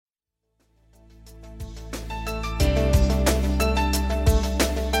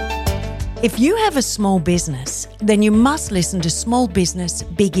If you have a small business, then you must listen to Small Business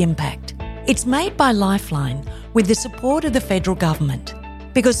Big Impact. It's made by Lifeline with the support of the federal government.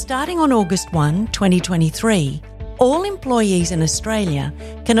 Because starting on August 1, 2023, all employees in Australia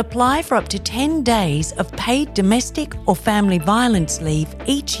can apply for up to 10 days of paid domestic or family violence leave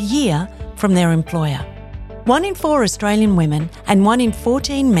each year from their employer. 1 in 4 Australian women and 1 in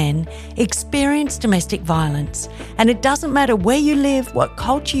 14 men experience domestic violence, and it doesn't matter where you live, what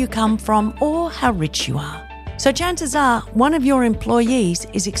culture you come from, or how rich you are. So chances are one of your employees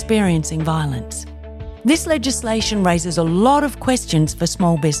is experiencing violence. This legislation raises a lot of questions for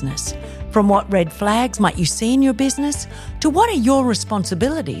small business, from what red flags might you see in your business to what are your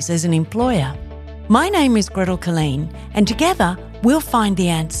responsibilities as an employer. My name is Gretel Colleen, and together we'll find the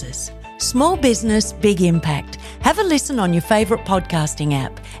answers. Small Business Big Impact. Have a listen on your favourite podcasting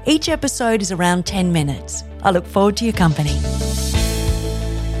app. Each episode is around 10 minutes. I look forward to your company.